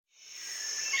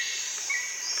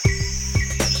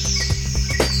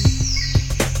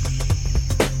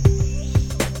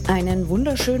Einen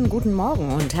wunderschönen guten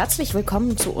Morgen und herzlich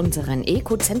willkommen zu unseren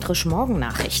Ecozentrisch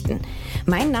Morgen-Nachrichten.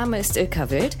 Mein Name ist Ilka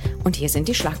Wild und hier sind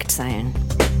die Schlagzeilen.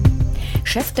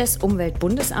 Chef des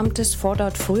Umweltbundesamtes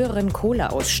fordert früheren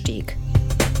Kohleausstieg.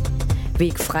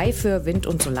 Weg frei für Wind-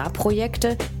 und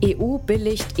Solarprojekte, EU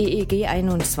billigt EEG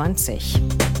 21.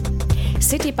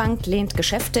 Citibank lehnt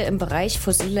Geschäfte im Bereich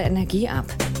fossile Energie ab.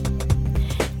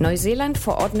 Neuseeland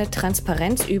verordnet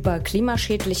Transparenz über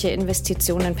klimaschädliche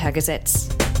Investitionen per Gesetz.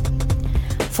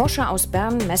 Forscher aus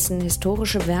Bern messen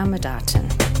historische Wärmedaten.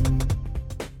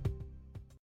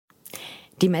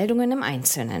 Die Meldungen im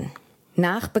Einzelnen.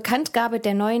 Nach Bekanntgabe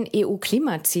der neuen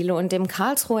EU-Klimaziele und dem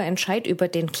Karlsruher Entscheid über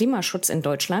den Klimaschutz in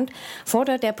Deutschland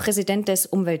fordert der Präsident des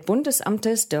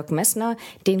Umweltbundesamtes, Dirk Messner,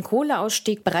 den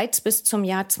Kohleausstieg bereits bis zum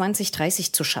Jahr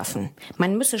 2030 zu schaffen.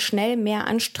 Man müsse schnell mehr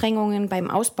Anstrengungen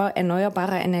beim Ausbau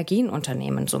erneuerbarer Energien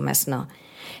unternehmen, so Messner.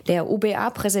 Der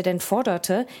UBA-Präsident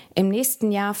forderte, im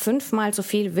nächsten Jahr 5-mal so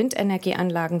viel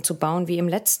Windenergieanlagen zu bauen wie im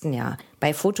letzten Jahr.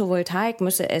 Bei Photovoltaik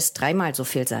müsse es 3-mal so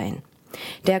viel sein.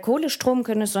 Der Kohlestrom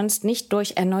könne sonst nicht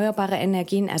durch erneuerbare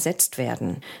Energien ersetzt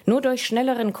werden. Nur durch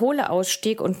schnelleren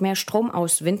Kohleausstieg und mehr Strom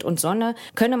aus Wind und Sonne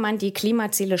könne man die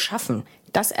Klimaziele schaffen.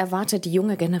 Das erwartet die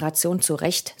junge Generation zu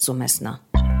Recht, so Messner.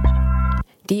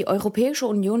 Die Europäische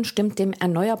Union stimmt dem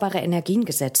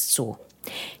Erneuerbare-Energien-Gesetz zu.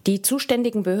 Die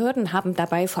zuständigen Behörden haben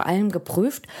dabei vor allem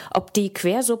geprüft, ob die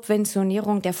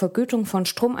Quersubventionierung der Vergütung von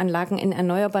Stromanlagen in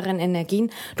erneuerbaren Energien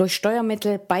durch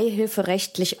Steuermittel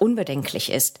beihilferechtlich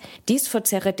unbedenklich ist. Dies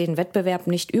verzerre den Wettbewerb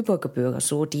nicht über Gebühr,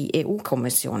 so die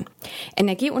EU-Kommission.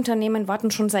 Energieunternehmen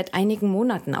warten schon seit einigen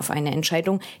Monaten auf eine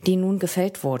Entscheidung, die nun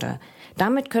gefällt wurde.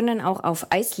 Damit können auch auf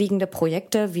Eis liegende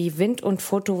Projekte wie Wind- und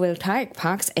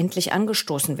Photovoltaikparks endlich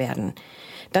angestoßen werden.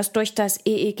 Das durch das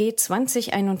EEG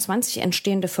 2021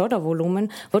 entstehende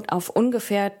Fördervolumen wird auf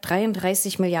ungefähr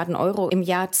 33 Milliarden Euro im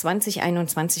Jahr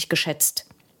 2021 geschätzt.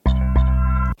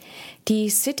 Die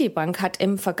Citibank hat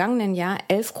im vergangenen Jahr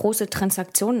 11 große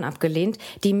Transaktionen abgelehnt,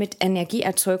 die mit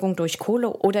Energieerzeugung durch Kohle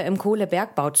oder im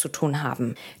Kohlebergbau zu tun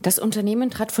haben. Das Unternehmen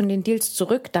trat von den Deals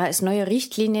zurück, da es neue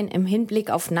Richtlinien im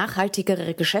Hinblick auf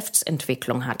nachhaltigere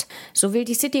Geschäftsentwicklung hat. So will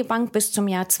die Citibank bis zum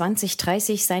Jahr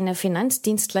 2030 seine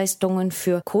Finanzdienstleistungen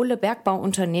für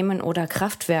Kohlebergbauunternehmen oder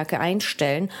Kraftwerke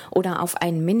einstellen oder auf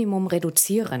ein Minimum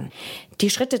reduzieren. Die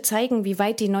Schritte zeigen, wie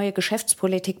weit die neue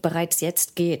Geschäftspolitik bereits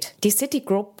jetzt geht. Die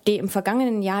Citigroup, die im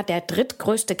vergangenen Jahr der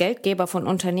drittgrößte Geldgeber von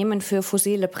Unternehmen für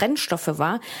fossile Brennstoffe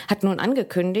war, hat nun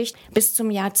angekündigt, bis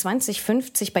zum Jahr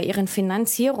 2050 bei ihren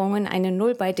Finanzierungen eine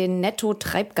Null bei den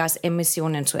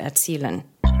Netto-Treibgasemissionen zu erzielen.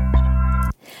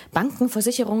 Banken,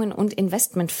 Versicherungen und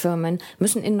Investmentfirmen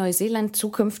müssen in Neuseeland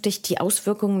zukünftig die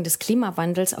Auswirkungen des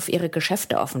Klimawandels auf ihre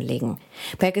Geschäfte offenlegen.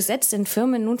 Per Gesetz sind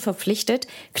Firmen nun verpflichtet,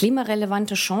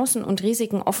 klimarelevante Chancen und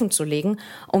Risiken offenzulegen,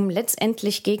 um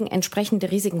letztendlich gegen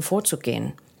entsprechende Risiken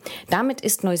vorzugehen. Damit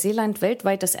ist Neuseeland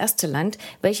weltweit das erste Land,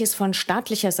 welches von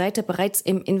staatlicher Seite bereits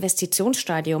im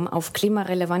Investitionsstadium auf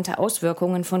klimarelevante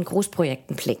Auswirkungen von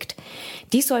Großprojekten blickt.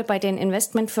 Dies soll bei den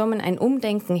Investmentfirmen ein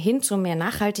Umdenken hin zu mehr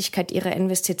Nachhaltigkeit ihrer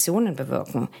Investitionen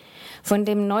bewirken. Von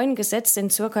dem neuen Gesetz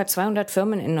sind ca. 200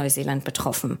 Firmen in Neuseeland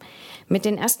betroffen. Mit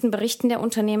den ersten Berichten der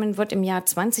Unternehmen wird im Jahr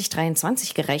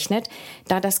 2023 gerechnet,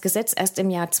 da das Gesetz erst im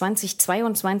Jahr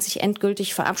 2022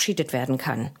 endgültig verabschiedet werden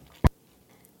kann.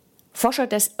 Forscher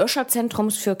des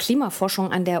Öscher-Zentrums für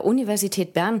Klimaforschung an der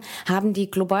Universität Bern haben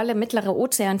die globale mittlere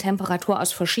Ozeantemperatur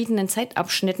aus verschiedenen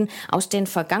Zeitabschnitten aus den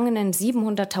vergangenen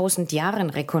 700.000 Jahren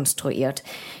rekonstruiert.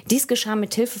 Dies geschah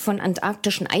mit Hilfe von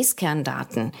antarktischen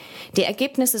Eiskerndaten. Die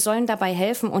Ergebnisse sollen dabei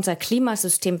helfen, unser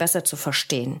Klimasystem besser zu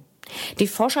verstehen. Die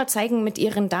Forscher zeigen mit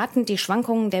ihren Daten die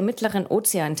Schwankungen der mittleren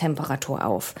Ozeantemperatur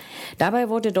auf. Dabei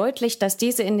wurde deutlich, dass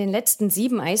diese in den letzten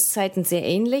 7 Eiszeiten sehr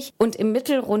ähnlich und im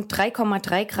Mittel rund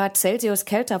 3,3 Grad Celsius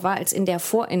kälter war als in der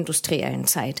vorindustriellen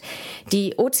Zeit.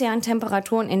 Die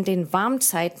Ozeantemperaturen in den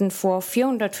Warmzeiten vor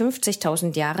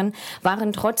 450.000 Jahren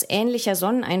waren trotz ähnlicher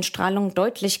Sonneneinstrahlung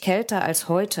deutlich kälter als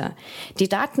heute. Die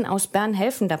Daten aus Bern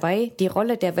helfen dabei, die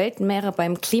Rolle der Weltmeere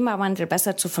beim Klimawandel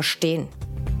besser zu verstehen.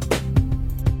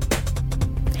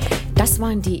 Das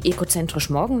waren die Ecozentrisch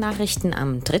Morgen-Nachrichten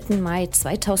am 3. Mai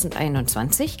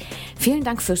 2021. Vielen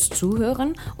Dank fürs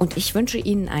Zuhören und ich wünsche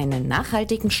Ihnen einen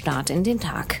nachhaltigen Start in den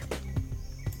Tag.